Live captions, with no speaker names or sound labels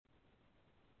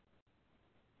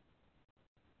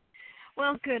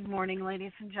Well, good morning,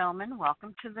 ladies and gentlemen.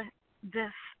 Welcome to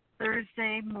this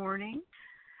Thursday morning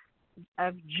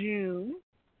of June.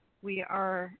 We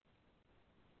are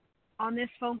on this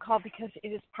phone call because it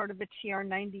is part of the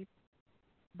TR90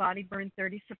 Body Burn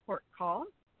 30 support call.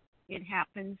 It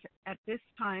happens at this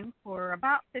time for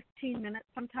about 15 minutes.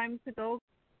 Sometimes we go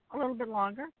a little bit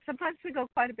longer. Sometimes we go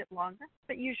quite a bit longer,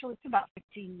 but usually it's about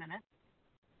 15 minutes.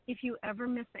 If you ever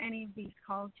miss any of these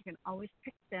calls, you can always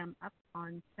pick them up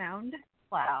on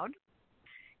SoundCloud,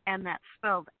 and that's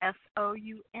spelled SOUND,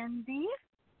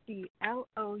 CLOUD.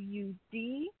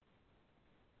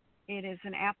 It is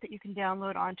an app that you can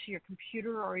download onto your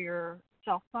computer or your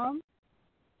cell phone.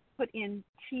 Put in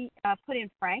Frank,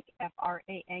 Frank,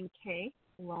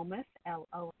 Lomas,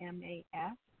 Lomas.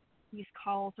 These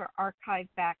calls are archived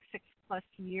back 6+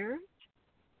 years.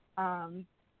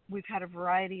 We've had a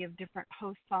variety of different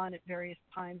hosts on at various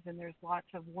times, and there's lots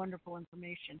of wonderful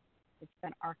information that's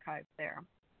been archived there.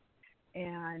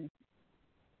 And,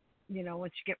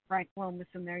 once you get Frank Lomas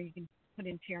in there, you can put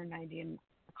in TR90 and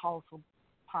the calls will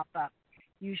pop up,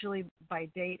 usually by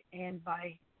date and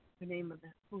by the name of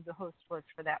who the host was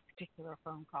for that particular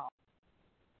phone call.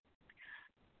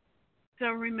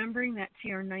 So remembering that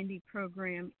TR90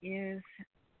 program is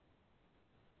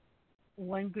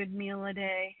one good meal a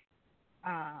day,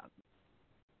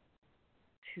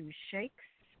 2 shakes,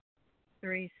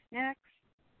 3 snacks,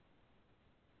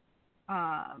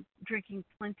 drinking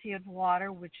plenty of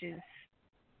water, which is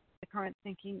the current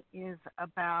thinking is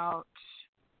about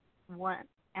 1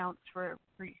 ounce for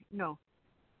every 1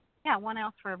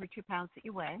 ounce for every 2 pounds that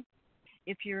you weigh.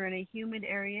 If you're in a humid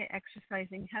area,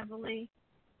 exercising heavily,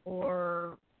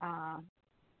 or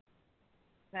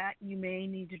that you may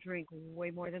need to drink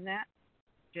way more than that,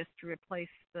 just to replace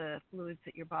the fluids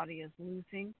that your body is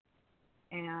losing,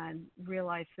 and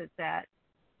realize that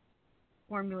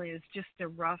formula is just a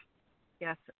rough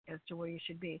guess as to where you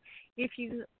should be. If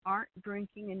you aren't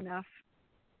drinking enough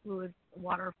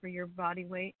water for your body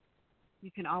weight,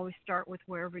 you can always start with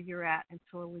wherever you're at and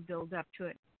slowly build up to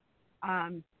it.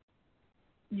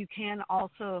 You can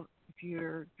also, if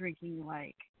you're drinking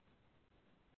like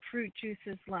fruit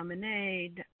juices,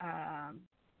 lemonade,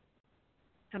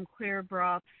 some clear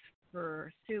broths for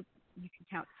soup, you can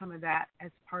count some of that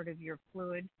as part of your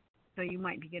fluid. So you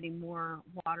might be getting more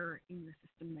water in your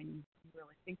system than you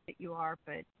really think that you are,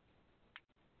 but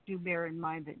do bear in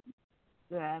mind that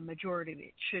the majority of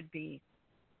it should be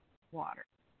water.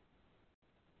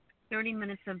 30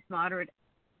 minutes of moderate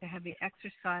to heavy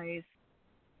exercise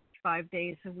 5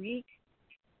 days a week.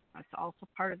 That's also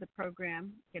part of the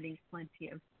program. Getting plenty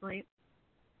of sleep,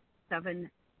 7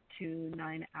 to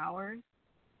 9 hours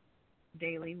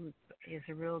daily is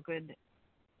a real good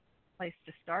place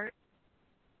to start.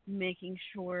 Making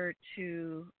sure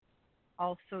to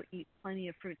also eat plenty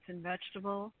of fruits and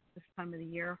vegetables this time of the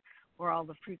year, where all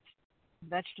the fruits and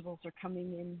vegetables are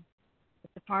coming in.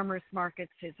 At the farmers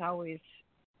markets is always,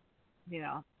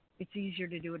 it's easier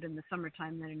to do it in the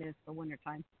summertime than it is the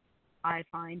wintertime, I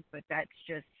find, but that's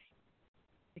just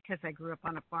because I grew up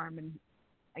on a farm and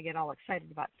I get all excited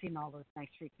about seeing all those nice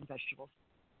fruits and vegetables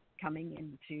coming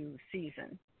into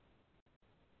season.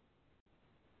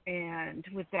 And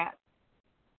with that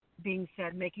being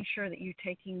said, making sure that you're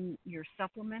taking your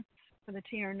supplements for the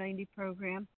TR90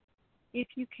 program. If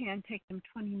you can, take them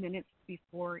 20 minutes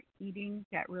before eating.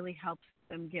 That really helps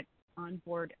them get on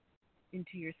board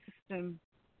into your system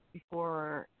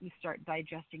before you start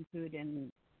digesting food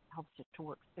and helps it to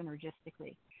work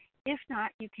synergistically. If not,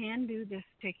 you can do this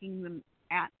taking them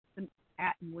at and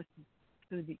with the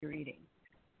food that you're eating.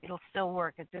 It'll still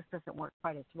work. It just doesn't work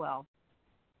quite as well.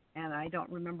 And I don't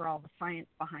remember all the science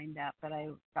behind that, but I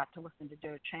got to listen to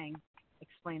Joe Chang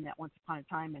explain that once upon a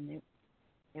time, and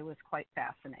it was quite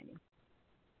fascinating.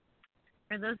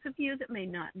 For those of you that may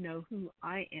not know who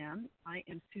I am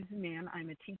Susan Mann. I'm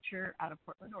a teacher out of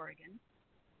Portland, Oregon,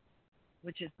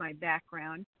 which is my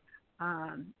background.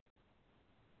 Have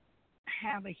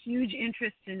a huge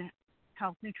interest in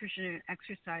health, nutrition, and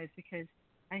exercise because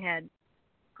I had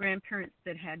grandparents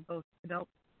that had both adult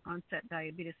onset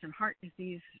diabetes and heart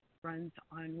disease runs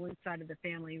on one side of the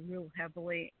family real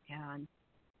heavily, and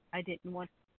I didn't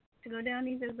want to go down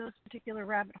either of those particular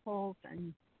rabbit holes.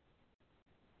 And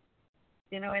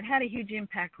it had a huge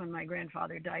impact when my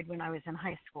grandfather died when I was in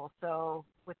high school. So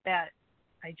with that,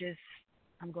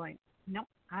 I'm going, nope,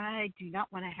 I do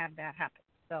not want to have that happen.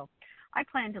 So I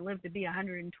plan to live to be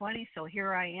 120, so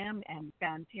here I am and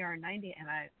found TR90, and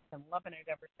I've been loving it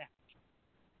ever since.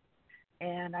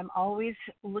 And I'm always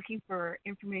looking for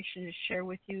information to share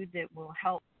with you that will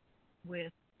help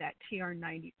with that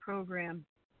TR90 program,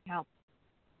 help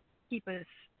keep us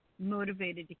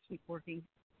motivated to keep working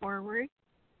forward.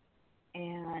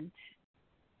 And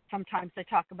sometimes I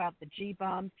talk about the G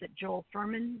bombs that Joel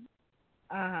Furman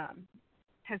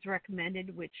has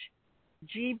recommended, which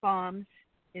G bombs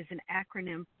is an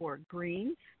acronym for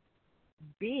greens,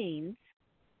 beans,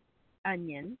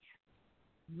 onions,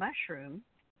 mushrooms,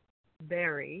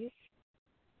 berries,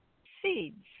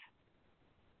 seeds.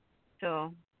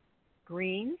 So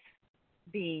greens,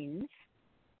 beans,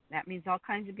 that means all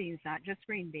kinds of beans, not just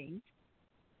green beans,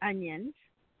 onions,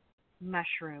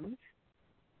 mushrooms,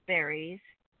 berries,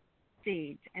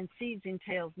 seeds. And seeds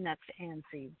entails nuts and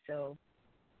seeds. So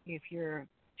if you're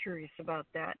curious about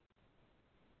that,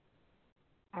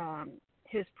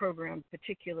 his program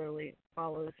particularly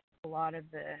follows a lot of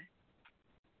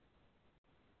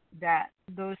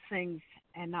those things,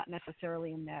 and not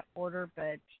necessarily in that order,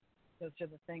 but those are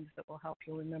the things that will help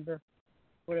you remember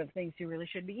what are the things you really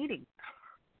should be eating.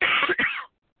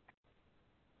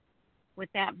 With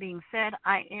that being said,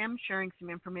 I am sharing some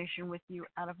information with you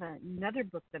out of another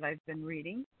book that I've been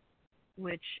reading,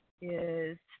 which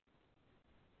is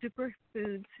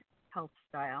Superfoods Health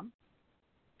Style: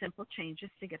 Simple Changes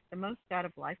to Get the Most Out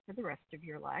of Life for the Rest of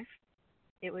Your Life.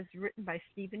 It was written by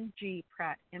Stephen G.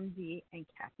 Pratt, MD, and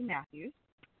Kathy Matthews.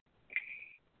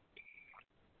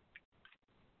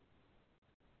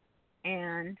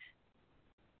 And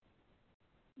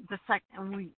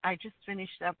I just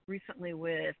finished up recently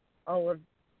with all of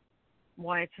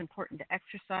why it's important to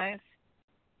exercise.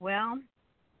 Well,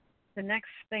 the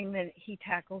next thing that he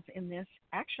tackles in this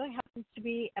actually happens to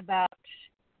be about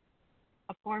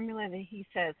a formula that he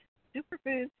says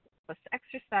superfoods plus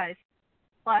exercise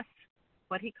plus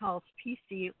what he calls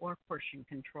PC, or portion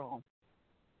control.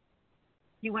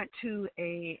 He went to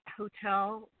a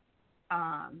hotel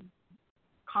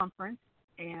conference,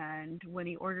 and when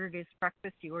he ordered his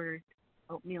breakfast, he ordered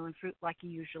oatmeal and fruit like he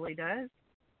usually does.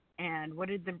 And what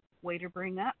did the waiter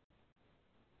bring up?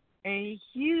 A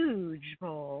huge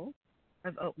bowl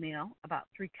of oatmeal, about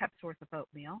 3 cups worth of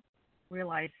oatmeal.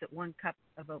 Realized that 1 cup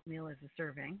of oatmeal is a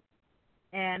serving,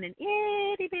 and an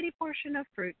itty bitty portion of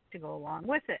fruit to go along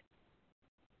with it.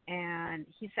 And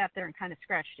he sat there and kind of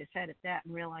scratched his head at that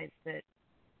and realized that,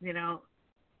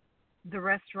 the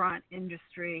restaurant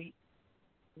industry,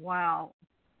 while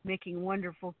making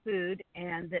wonderful food,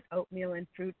 and that oatmeal and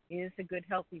fruit is a good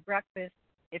healthy breakfast,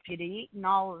 if you'd eaten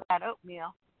all of that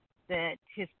oatmeal, that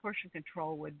his portion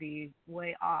control would be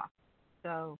way off.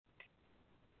 So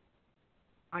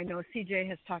I know CJ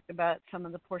has talked about some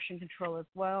of the portion control as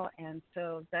well, and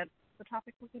so that's the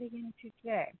topic we're getting into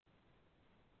today.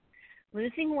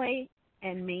 Losing weight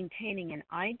and maintaining an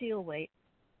ideal weight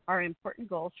are important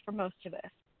goals for most of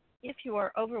us. If you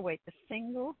are overweight, this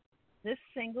single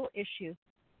issue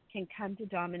can come to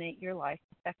dominate your life,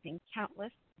 affecting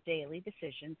countless daily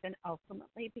decisions and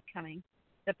ultimately becoming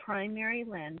the primary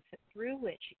lens through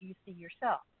which you see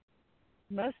yourself.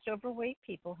 Most overweight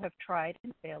people have tried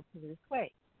and failed to lose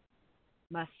weight.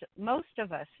 Most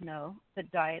of us know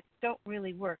that diets don't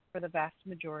really work for the vast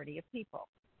majority of people,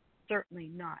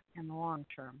 certainly not in the long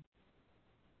term.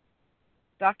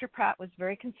 Dr. Pratt was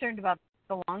very concerned about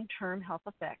the long-term health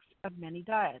effects of many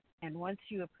diets, and once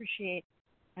you appreciate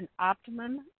an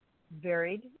optimum,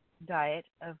 varied diet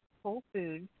of whole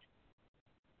foods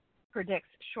predicts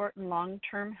short and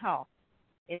long-term health,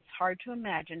 it's hard to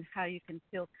imagine how you can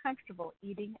feel comfortable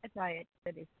eating a diet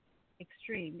that is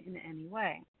extreme in any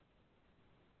way.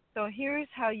 So here's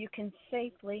how you can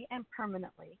safely and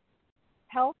permanently,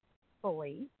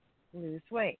 healthfully lose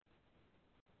weight: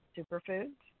 superfoods,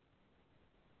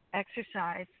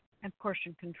 exercise, and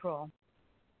portion control.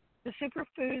 The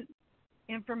superfood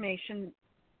information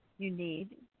you need,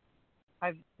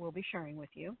 I will be sharing with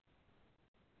you.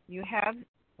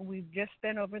 We've just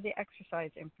been over the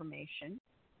exercise information.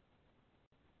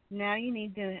 Now you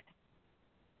need to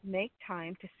make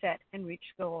time to set and reach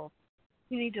goals.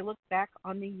 You need to look back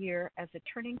on the year as a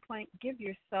turning point. Give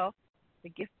yourself the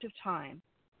gift of time,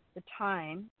 the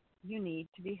time you need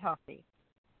to be healthy.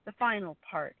 The final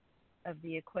part of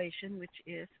the equation, which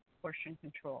is portion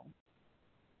control,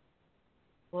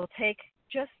 will take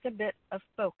just a bit of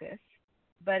focus,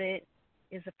 but it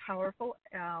is a powerful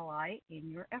ally in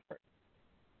your efforts.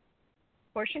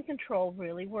 Portion control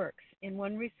really works. In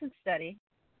one recent study,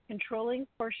 controlling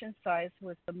portion size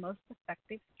was the most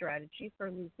effective strategy for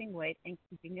losing weight and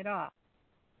keeping it off.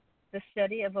 The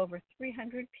study of over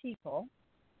 300 people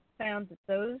found that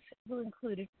those who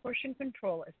included portion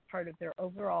control as part of their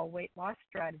overall weight loss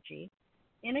strategy,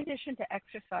 in addition to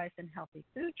exercise and healthy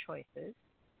food choices,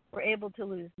 were able to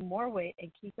lose more weight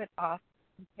and keep it off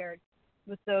compared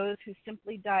with those who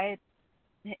simply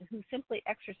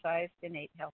exercised and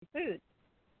ate healthy foods.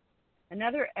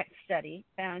 Another study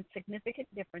found significant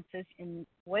differences in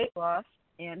weight loss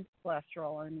and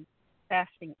cholesterol and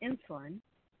fasting insulin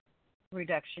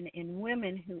reduction in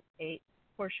women who ate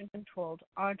portion controlled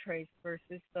entrees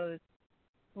versus those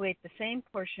who ate the same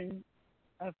portion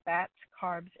of fats,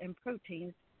 carbs, and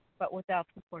proteins but without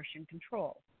the portion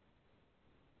control.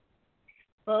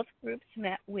 Both groups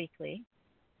met weekly,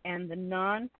 and the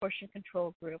non-portion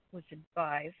control group was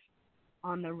advised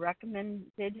on the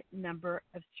recommended number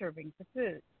of servings of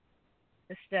food.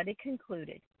 The study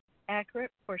concluded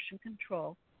accurate portion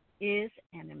control is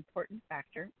an important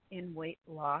factor in weight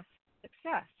loss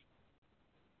success.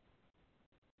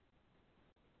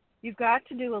 You've got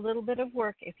to do a little bit of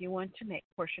work if you want to make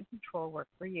portion control work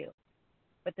for you,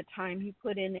 but the time you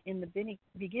put in the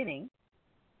beginning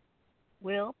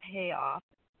will pay off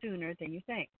sooner than you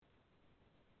think.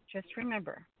 Just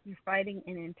remember, you're fighting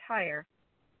an entire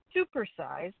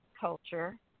supersized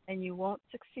culture, and you won't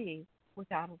succeed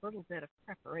without a little bit of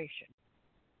preparation.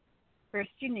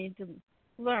 First, you need to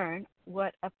learn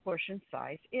what a portion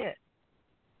size is.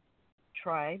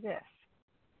 Try this.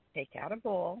 Take out a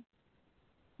bowl,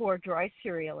 pour dry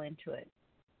cereal into it.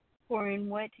 Pour in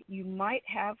what you might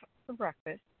have for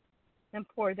breakfast, then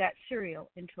pour that cereal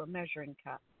into a measuring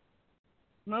cup.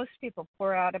 Most people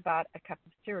pour out about a cup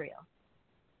of cereal,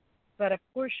 but a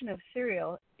portion of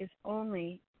cereal is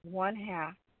only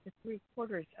 1/2 to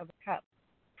 3/4 of a cup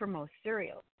for most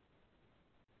cereals.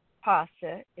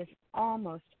 Pasta is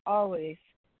almost always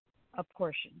a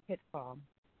portion pitfall.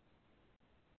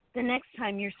 The next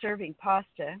time you're serving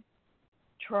pasta,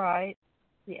 try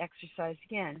the exercise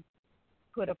again.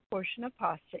 Put a portion of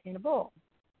pasta in a bowl,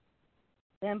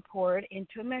 then pour it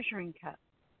into a measuring cup.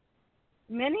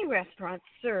 Many restaurants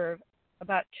serve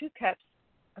about 2 cups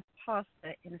of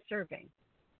pasta in a serving.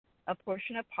 A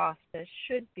portion of pasta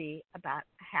should be about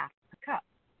 1/2 a cup.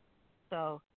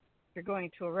 So if you're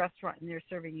going to a restaurant and they're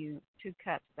serving you 2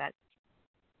 cups, that's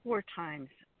 4 times,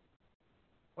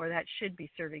 or that should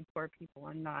be serving 4 people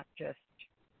and not just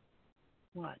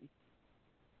 1.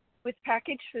 With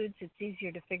packaged foods, it's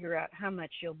easier to figure out how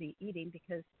much you'll be eating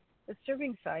because the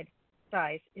serving size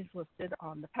is listed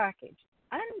on the package.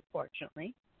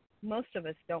 Unfortunately, most of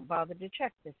us don't bother to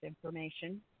check this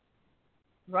information.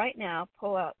 Right now,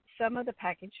 pull out some of the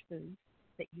packaged foods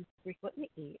that you frequently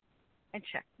eat and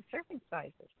check the serving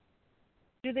sizes.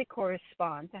 Do they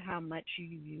correspond to how much you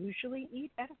usually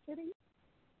eat at a sitting?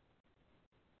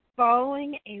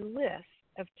 Following is a list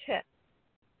of tips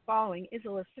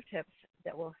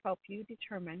that will help you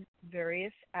determine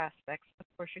various aspects of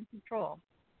portion control.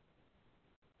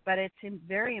 But it's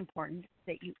very important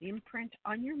that you imprint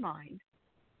on your mind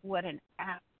what an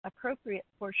appropriate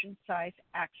portion size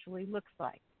actually looks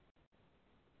like.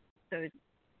 So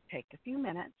take a few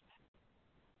minutes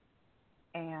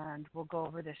and we'll go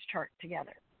over this chart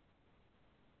together.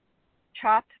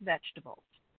 Chopped vegetables.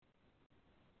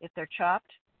 If they're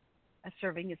chopped, a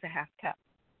serving is a 1/2 cup.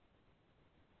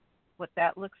 What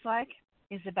that looks like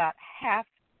is about 1/2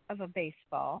 of a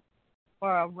baseball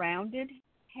or a rounded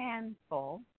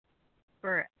handful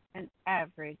for an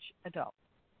average adult.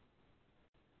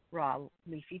 Raw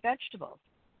leafy vegetables.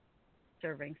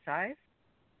 Serving size,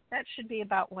 that should be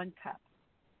about 1 cup.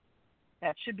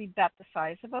 That should be about the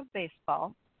size of a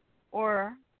baseball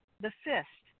or the fist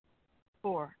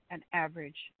for an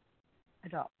average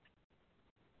adult.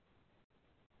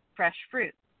 Fresh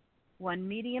fruit. 1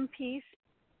 medium piece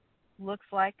looks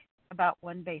like about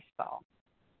 1 baseball.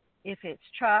 If it's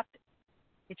chopped,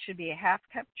 it should be a 1/2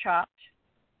 cup chopped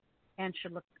and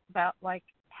should look about like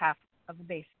 1/2 of a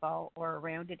baseball or a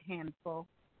rounded handful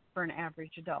for an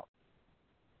average adult.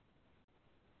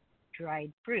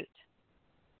 Dried fruit,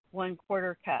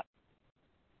 1/4 cup.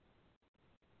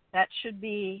 That should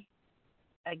be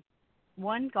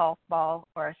 1 golf ball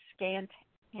or a scant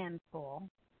handful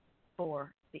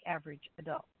for the average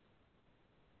adult.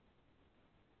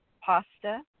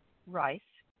 Pasta, rice,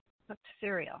 cooked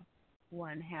cereal,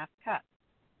 1/2 cup.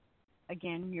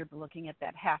 Again, you're looking at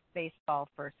that 1/2 baseball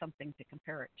for something to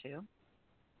compare it to,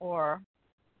 or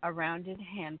a rounded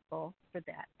handful for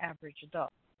that average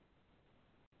adult.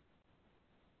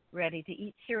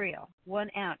 Ready-to-eat cereal,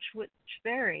 1 ounce, which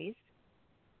varies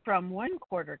from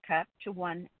 1/4 cup to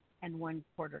 1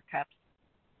 1/4 cups.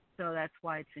 So that's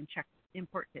why it's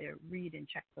important to read and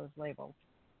check those labels,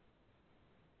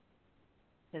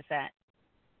 because that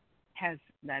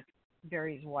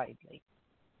varies widely.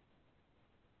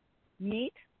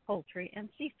 Meat, poultry, and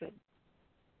seafood.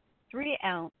 3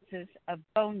 ounces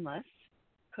of boneless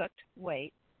cooked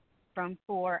weight from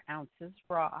 4 ounces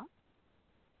raw.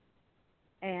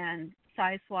 And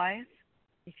size-wise,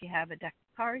 if you have a deck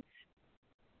of cards,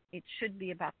 it should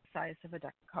be about the size of a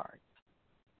deck of cards.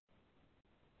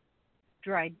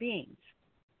 Dried beans,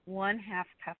 1/2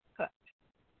 cup cooked.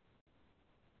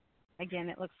 Again,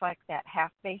 it looks like that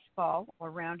half baseball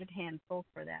or rounded handful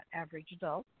for that average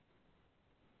adult.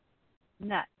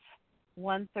 Nuts,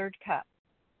 1/3 cup,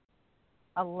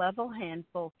 a level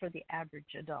handful for the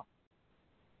average adult.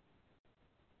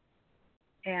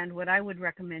 And what I would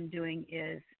recommend doing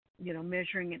is,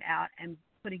 measuring it out and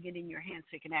putting it in your hand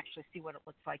so you can actually see what it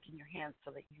looks like in your hand, so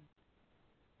that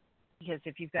because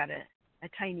if you've got a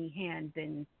tiny hand,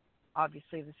 then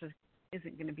obviously this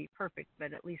isn't going to be perfect,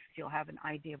 but at least you'll have an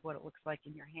idea of what it looks like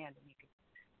in your hand, and you can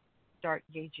start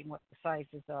gauging what the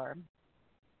sizes are.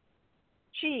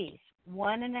 Cheese,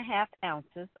 1.5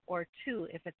 ounces, or 2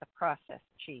 if it's a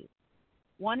processed cheese.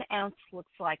 1 ounce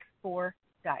looks like 4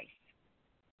 dice.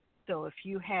 So if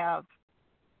you have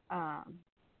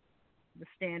the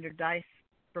standard dice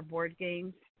for board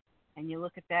games, and you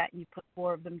look at that and you put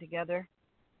 4 of them together,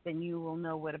 then you will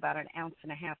know what about 1.5 ounces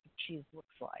of cheese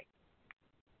looks like.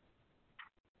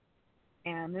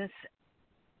 And the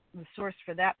source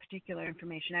for that particular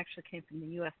information actually came from the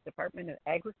U.S. Department of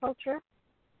Agriculture.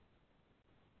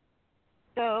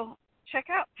 So check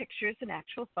out pictures and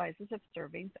actual sizes of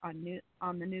servings on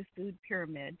the New Food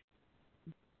Pyramid.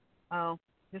 Oh,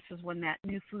 this is when that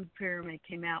New Food Pyramid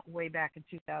came out way back in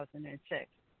 2006.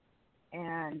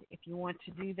 And if you want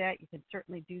to do that, you can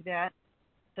certainly do that.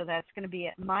 So that's going to be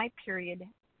at My Pyramid,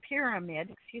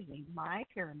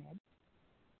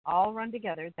 all run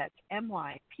together. That's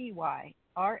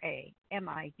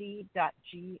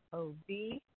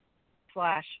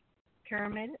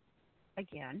mypyramid.gov/pyramid,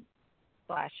 again,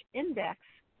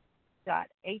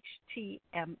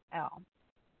 /index.html.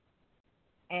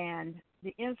 And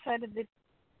the inside of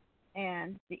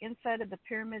the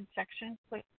pyramid section,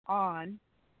 click on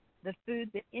the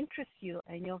food that interests you,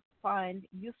 and you'll find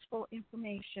useful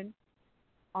information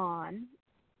on,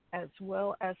 as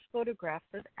well as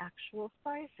photographs of actual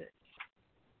sizes.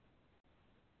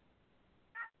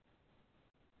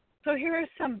 So here are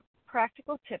some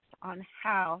practical tips on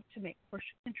how to make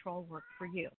portion control work for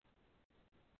you.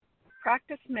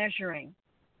 Practice measuring.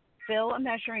 Fill a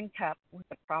measuring cup with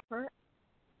the proper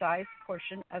size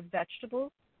portion of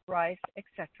vegetables, rice,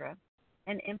 etc.,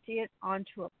 and empty it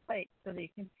onto a plate so that you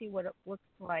can see what it looks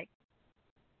like,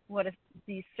 what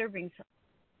these servings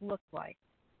look like.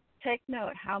 Take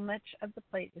note how much of the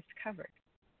plate is covered.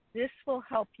 This will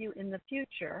help you in the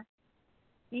future,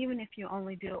 even if you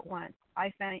only do it once.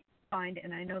 I find,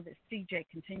 and I know that CJ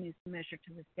continues to measure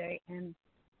to this day, and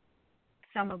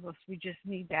some of us, we just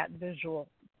need that visual.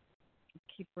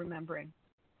 Keep remembering.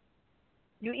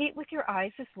 You eat with your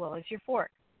eyes as well as your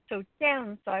fork, so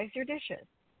downsize your dishes.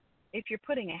 If you're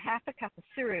putting 1/2 cup of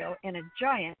cereal in a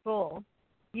giant bowl,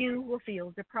 you will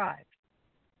feel deprived.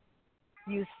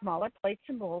 Use smaller plates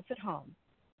and bowls at home.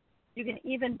 You can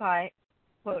even buy,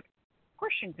 quote,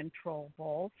 portion control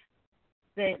bowls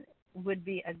that would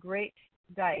be a great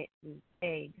diet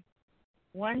aid.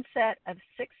 One set of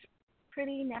 6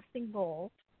 pretty nesting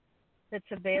bowls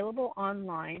that's available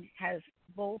online has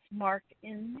bowls marked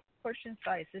in portion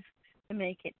sizes to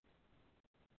make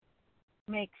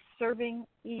serving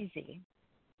easy.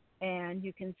 And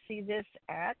you can see this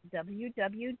at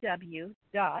www.mesu.us.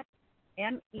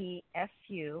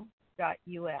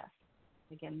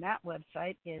 Again, that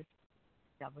website is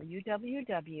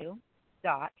www.mesu.us.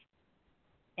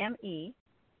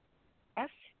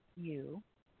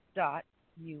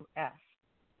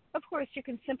 Of course, you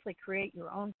can simply create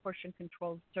your own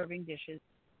portion-controlled serving dishes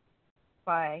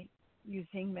by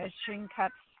using measuring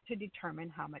cups to determine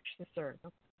how much to serve.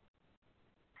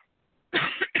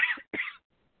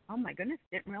 Oh my goodness,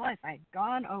 didn't realize I had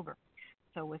gone over.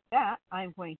 So with that,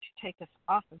 I'm going to take us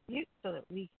off of mute so that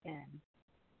we can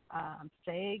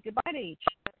say goodbye to each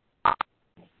other.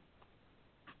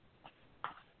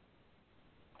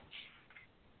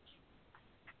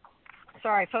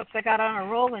 Sorry, folks, I got on a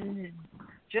roll and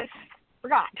just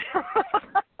forgot.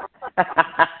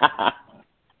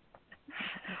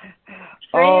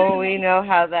 Oh, we know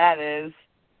how that is.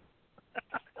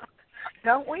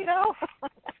 Don't we know?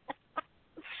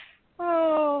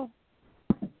 Oh,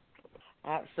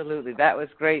 absolutely. That was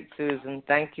great, Susan.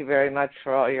 Thank you very much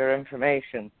for all your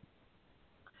information.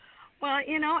 Well,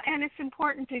 and it's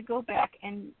important to go back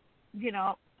and,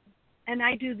 and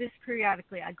I do this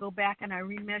periodically. I go back and I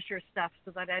remeasure stuff so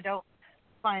that I don't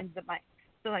find that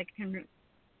so I can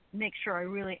make sure I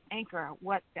really anchor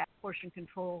what that portion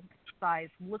control size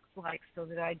looks like so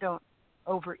that I don't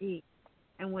overeat.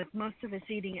 And with most of us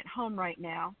eating at home right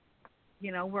now,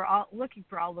 we're all looking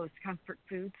for all those comfort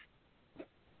foods.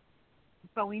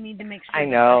 but we need to make I sure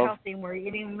that know. we're healthy and we're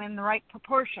eating them in the right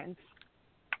proportions.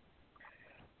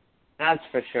 That's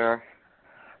for sure.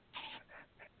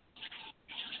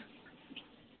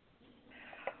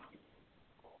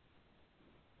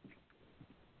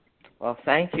 Well,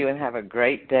 thank you and have a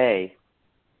great day.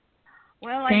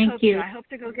 Well, I hope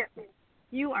to go get.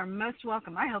 You are most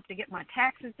welcome. I hope to get my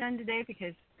taxes done today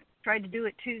because I tried to do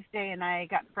it Tuesday and I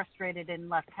got frustrated and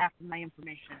left half of my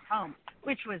information at home,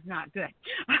 which was not good.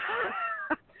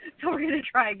 So we're going to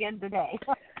try again today.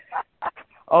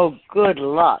 Oh, good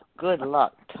luck. Good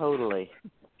luck, totally.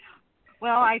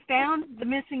 Well, I found the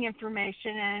missing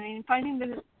information, and in finding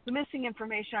the missing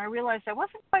information, I realized I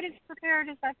wasn't quite as prepared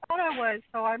as I thought I was,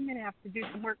 so I'm going to have to do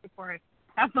some work before I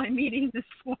have my meeting this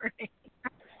morning.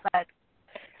 But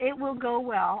it will go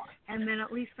well, and then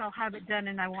at least I'll have it done,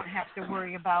 and I won't have to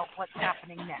worry about what's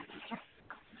happening next.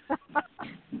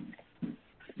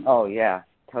 Oh, yeah,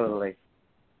 totally.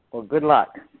 Well, good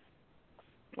luck.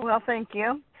 Well, thank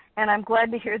you. And I'm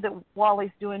glad to hear that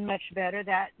Wally's doing much better.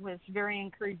 That was very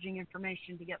encouraging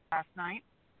information to get last night.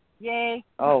 Yay.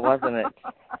 Oh, wasn't it?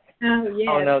 Oh, yeah.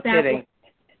 Oh, no kidding.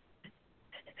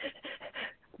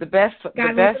 The best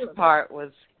part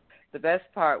was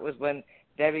when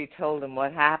Debbie told him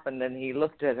what happened, and he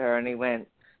looked at her and he went,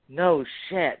 "No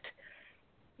shit."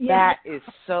 Yeah. That is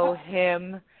so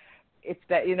him. It's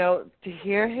that, to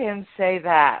hear him say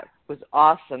that was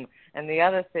awesome. And the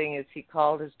other thing is he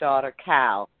called his daughter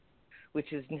Cal,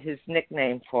 which is his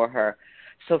nickname for her.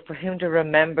 So for him to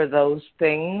remember those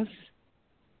things,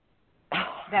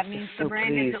 that means the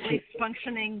brain is at least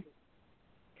functioning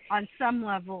on some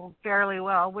level fairly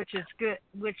well, which is good,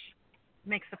 which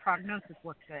makes the prognosis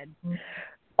look good.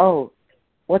 Oh,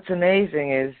 what's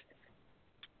amazing is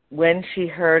when she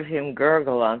heard him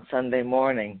gurgle on Sunday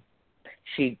morning,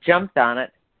 she jumped on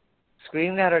it,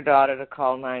 screamed at her daughter to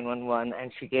call 911,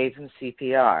 and she gave him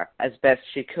CPR as best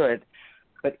she could.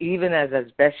 But even as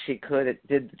best she could, it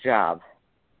did the job.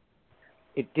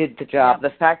 It did the job.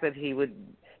 Yep. The fact that he would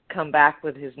come back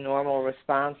with his normal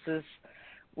responses,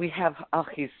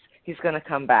 he's going to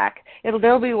come back.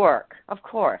 There'll be work, of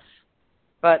course,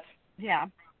 but yeah,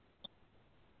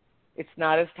 it's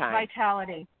not his time.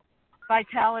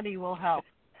 Vitality will help,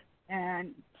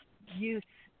 and youth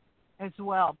as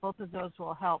well. Both of those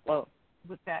will help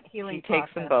with that healing process. He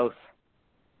takes them both.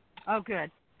 Oh,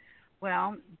 good.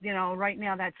 Well, right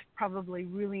now that's probably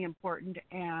really important,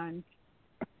 and,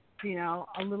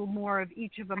 a little more of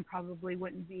each of them probably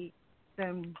wouldn't be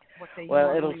them what they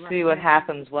Well, it'll see what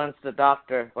happens once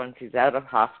he's out of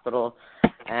hospital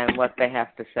and what they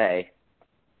have to say.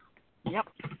 Yep.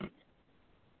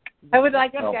 I would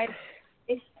like you guys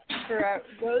for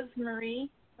Rosemary,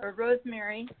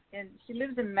 and she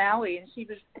lives in Maui, and she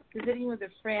was visiting with a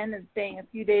friend and staying a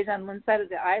few days on one side of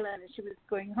the island, and she was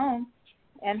going home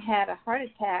and had a heart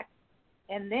attack,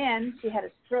 and then she had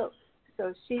a stroke.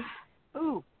 So she's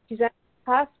at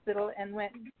the hospital and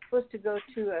supposed to go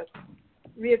to a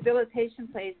rehabilitation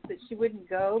place, but she wouldn't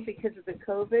go because of the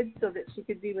COVID, so that she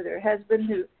could be with her husband,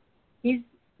 who he's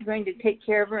going to take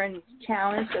care of her and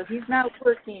challenged, so he's not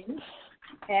working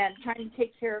and trying to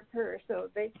take care of her. So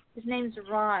his name's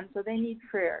Ron, so they need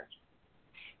prayer.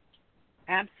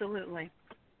 Absolutely.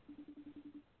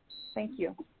 Thank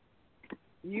you.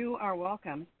 You are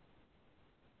welcome.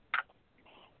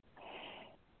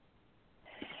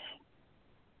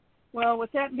 Well,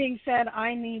 with that being said,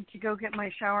 I need to go get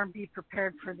my shower and be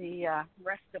prepared for the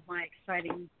rest of my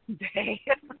exciting day,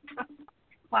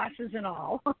 classes and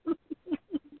all.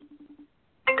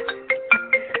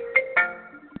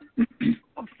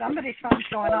 Somebody's phone's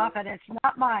going off, and it's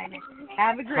not mine.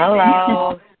 Have a great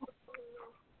day.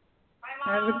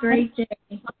 Have a great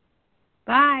day.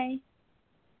 Bye.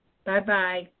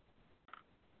 Bye-bye.